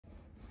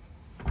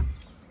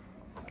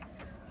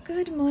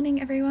Good morning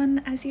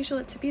everyone. As usual,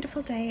 it's a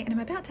beautiful day and I'm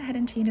about to head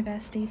into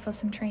university for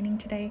some training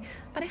today,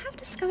 but I have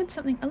discovered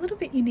something a little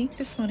bit unique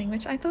this morning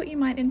which I thought you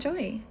might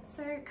enjoy.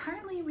 So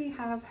currently we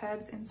have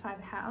herbs inside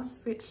the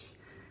house which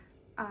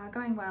are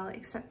going well,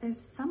 except there's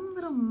some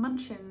little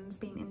munchkins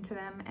been into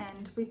them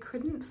and we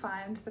couldn't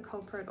find the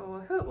culprit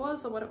or who it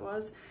was or what it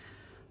was,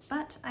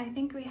 but I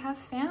think we have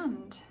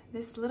found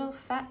this little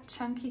fat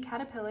chunky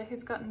caterpillar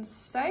who's gotten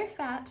so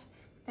fat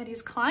that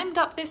he's climbed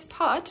up this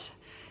pot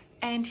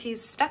and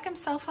he's stuck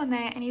himself on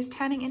there and he's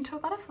turning into a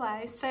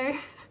butterfly. So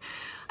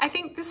I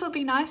think this will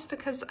be nice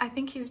because I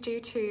think he's due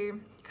to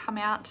come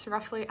out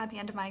roughly at the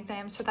end of my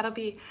exam. So that'll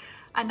be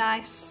a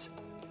nice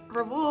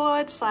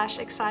reward /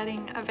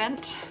 exciting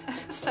event.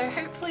 So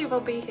hopefully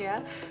we'll be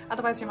here.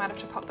 Otherwise we might have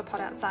to pop the pot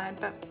outside,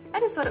 but I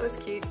just thought it was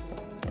cute.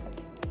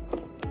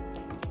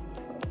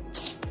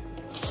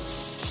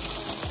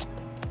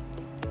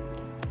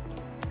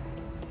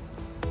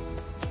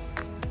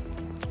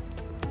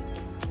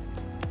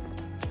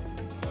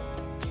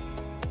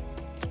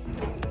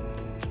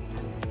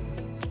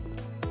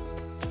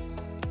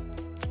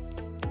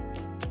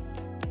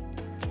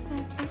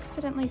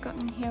 Accidentally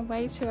gotten here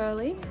way too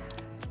early.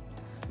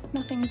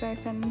 Nothing's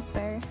open, so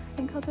I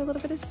think I'll do a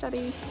little bit of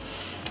study.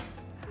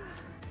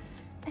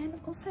 And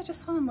also,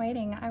 just while I'm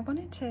waiting, I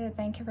wanted to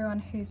thank everyone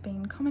who's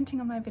been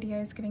commenting on my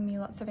videos, giving me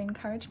lots of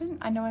encouragement.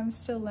 I know I'm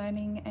still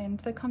learning and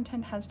the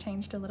content has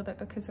changed a little bit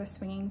because we're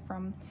swinging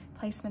from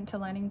placement to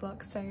learning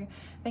blocks, so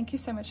thank you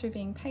so much for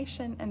being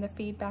patient, and the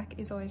feedback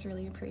is always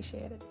really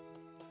appreciated.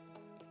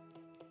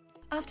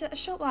 After a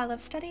short while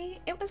of study,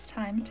 it was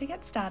time to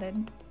get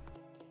started.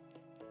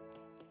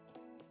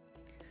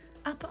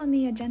 Up on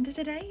the agenda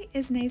today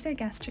is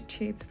nasogastric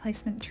tube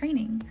placement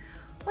training.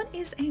 What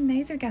is a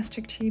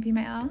nasogastric tube, you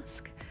may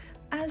ask?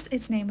 As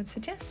its name would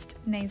suggest,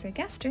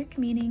 nasogastric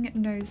meaning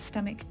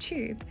nose-stomach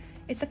tube.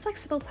 It's a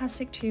flexible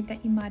plastic tube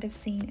that you might have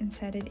seen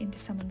inserted into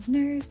someone's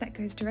nose that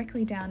goes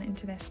directly down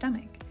into their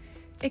stomach.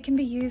 It can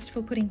be used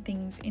for putting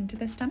things into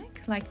the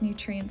stomach, like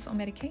nutrients or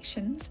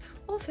medications,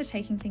 or for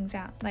taking things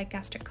out, like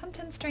gastric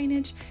contents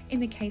drainage in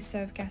the case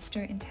of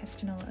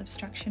gastrointestinal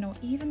obstruction or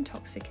even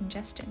toxic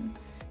ingestion.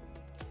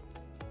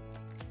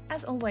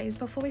 As always,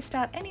 before we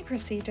start any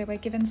procedure, we're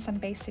given some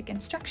basic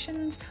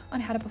instructions on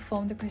how to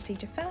perform the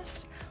procedure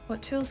first,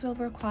 what tools we'll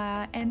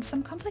require, and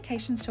some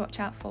complications to watch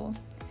out for.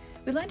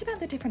 We learned about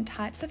the different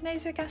types of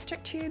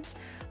nasogastric tubes,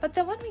 but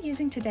the one we're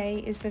using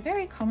today is the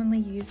very commonly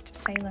used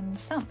Salem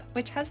sump,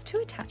 which has two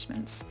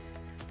attachments.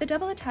 The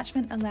double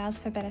attachment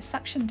allows for better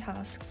suction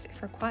tasks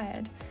if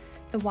required.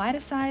 The wider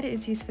side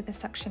is used for the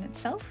suction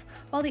itself,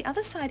 while the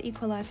other side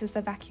equalises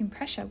the vacuum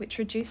pressure, which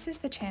reduces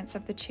the chance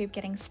of the tube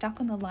getting stuck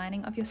on the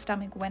lining of your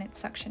stomach when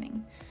it's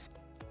suctioning.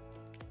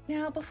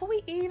 Now, before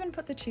we even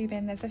put the tube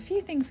in, there's a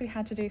few things we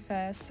had to do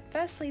first.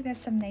 Firstly, there's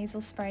some nasal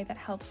spray that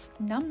helps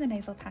numb the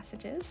nasal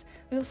passages.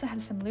 We also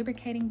have some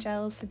lubricating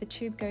gels so the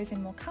tube goes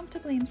in more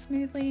comfortably and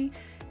smoothly.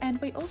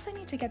 And we also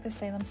need to get the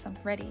Salem sump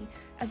ready,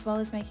 as well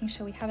as making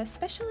sure we have a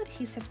special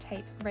adhesive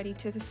tape ready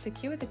to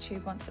secure the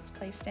tube once it's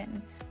placed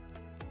in.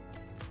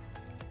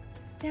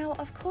 Now,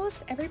 of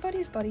course,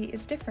 everybody's body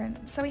is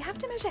different, so we have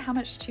to measure how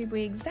much tube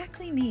we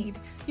exactly need.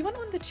 You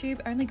wouldn't want the tube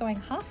only going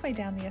halfway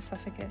down the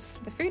esophagus,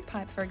 the food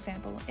pipe for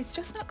example. It's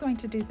just not going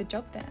to do the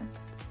job there.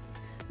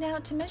 Now,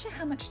 to measure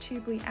how much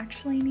tube we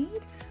actually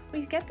need,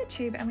 we get the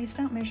tube and we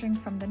start measuring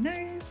from the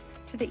nose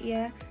to the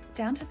ear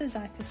down to the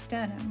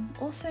xiphosternum,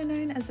 also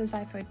known as the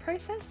xiphoid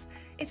process.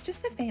 It's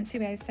just the fancy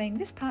way of saying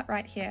this part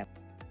right here.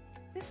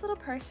 This little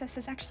process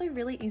is actually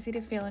really easy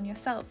to feel on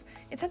yourself.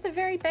 It's at the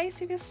very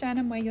base of your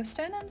sternum where your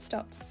sternum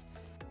stops.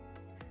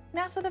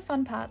 Now for the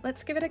fun part,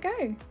 let's give it a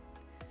go.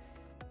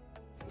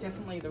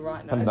 Definitely the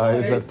right nose. A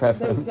nose of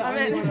preference. The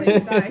only one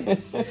on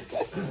his face.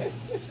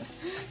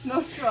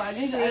 Nostril.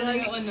 He's only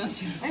got one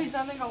nostril. He's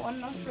only got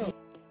one nostril.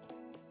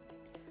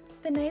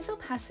 The nasal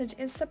passage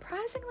is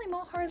surprisingly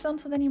more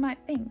horizontal than you might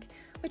think,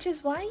 which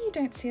is why you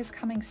don't see us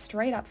coming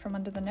straight up from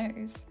under the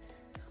nose.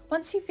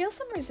 Once you feel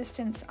some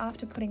resistance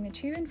after putting the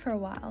tube in for a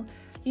while,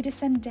 you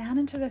descend down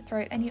into the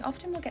throat and you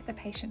often will get the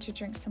patient to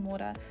drink some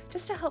water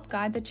just to help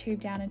guide the tube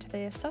down into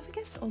the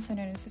esophagus, also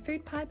known as the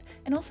food pipe,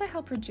 and also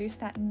help reduce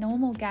that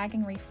normal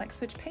gagging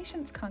reflex which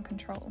patients can't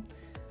control.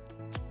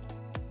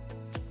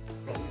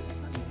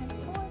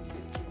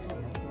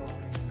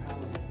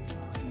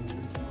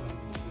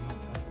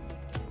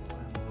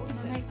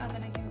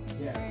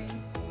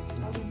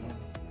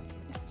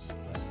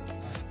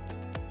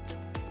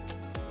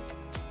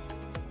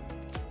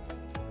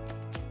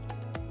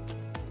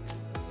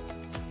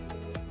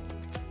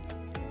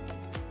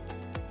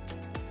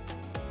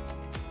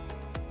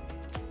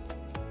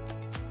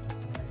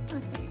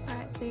 Okay,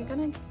 alright, so you're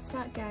gonna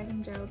start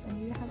gagging, Gerald, and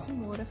you have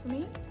some water for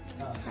me.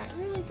 Alright,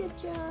 really good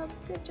job,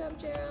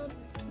 Gerald.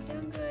 You're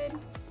doing good.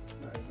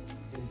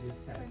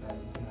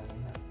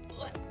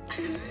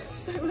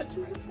 So much,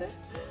 isn't there?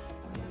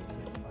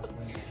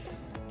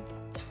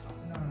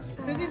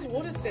 Who's his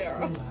water,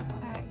 Sarah?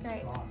 Alright,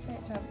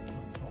 great job.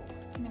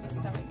 I'm in the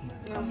stomach.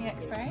 On the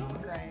x-ray.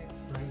 Great.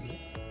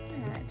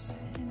 Alright,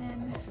 and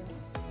then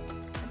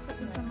I put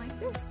this on like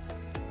this.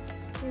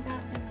 do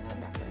that and then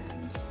I'd wrap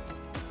around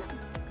like that,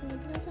 because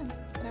it'll be all done.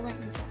 But I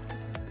won't use that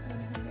because I don't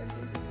know how many of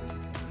these will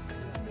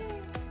be.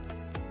 Yay!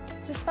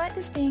 Despite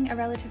this being a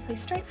relatively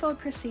straightforward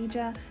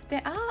procedure,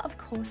 there are of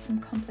course some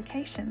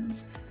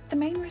complications. The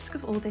main risk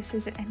of all this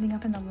is it ending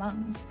up in the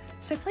lungs,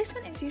 so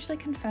placement is usually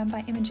confirmed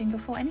by imaging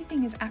before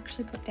anything is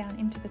actually put down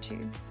into the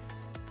tube.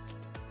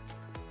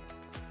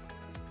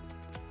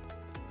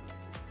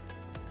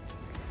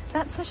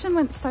 That session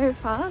went so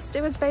fast.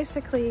 It was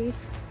basically,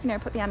 you know,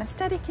 put the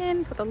anaesthetic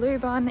in, put the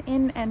lube on,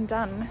 in and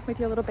done with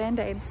your little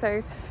band-aids.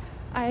 So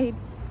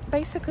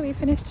we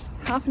finished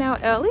half an hour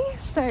early,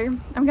 so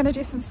I'm going to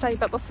do some study.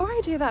 But before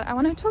I do that, I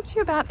want to talk to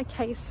you about a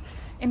case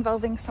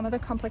involving some of the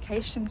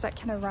complications that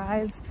can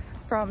arise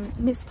from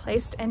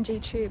misplaced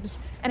NG tubes.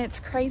 And it's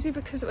crazy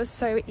because it was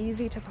so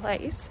easy to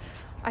place.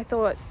 I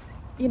thought,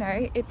 you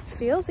know, it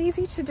feels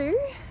easy to do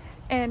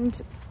and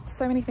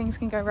so many things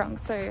can go wrong.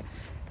 So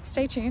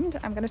stay tuned.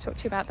 I'm going to talk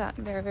to you about that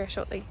very, very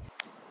shortly.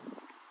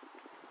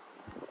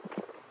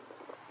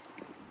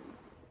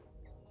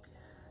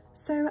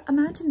 So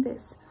imagine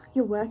this.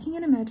 You're working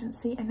in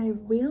emergency and they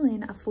wheel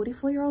in a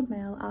 44-year-old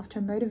male after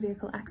a motor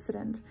vehicle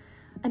accident.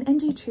 An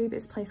NG tube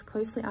is placed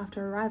closely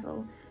after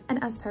arrival,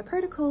 and as per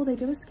protocol, they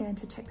do a scan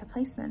to check the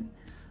placement.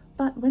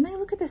 But when they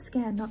look at the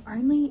scan, not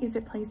only is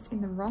it placed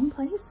in the wrong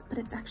place, but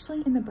it's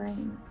actually in the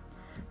brain.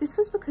 This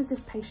was because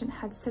this patient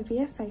had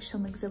severe facial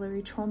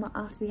maxillary trauma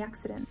after the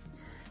accident.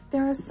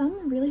 There are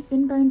some really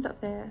thin bones up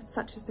there,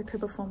 such as the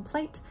cribriform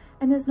plate,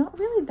 and there's not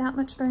really that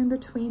much bone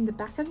between the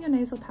back of your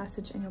nasal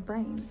passage and your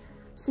brain.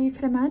 So you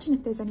could imagine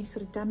if there's any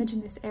sort of damage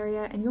in this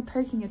area and you're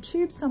poking a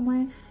tube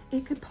somewhere,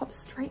 it could pop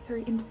straight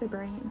through into the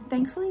brain.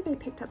 Thankfully, they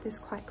picked up this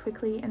quite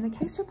quickly and the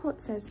case report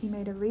says he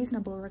made a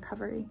reasonable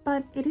recovery.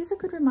 But it is a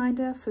good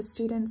reminder for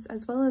students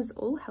as well as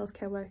all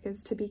healthcare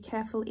workers to be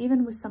careful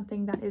even with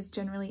something that is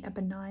generally a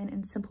benign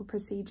and simple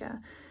procedure.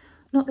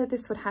 Not that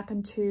this would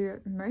happen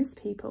to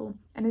most people,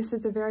 and this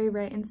is a very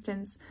rare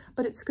instance,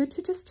 but it's good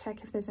to just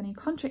check if there's any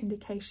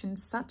contraindications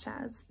such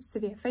as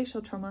severe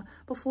facial trauma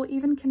before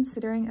even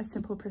considering a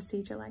simple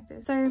procedure like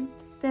this. So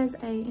there's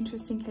an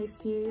interesting case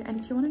for you,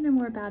 and if you want to know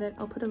more about it,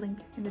 I'll put a link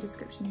in the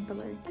description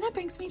below. And that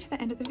brings me to the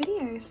end of the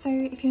video. So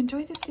if you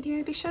enjoyed this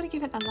video, be sure to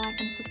give it a like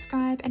and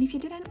subscribe, and if you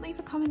didn't, leave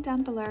a comment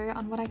down below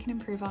on what I can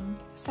improve on.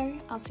 So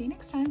I'll see you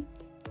next time.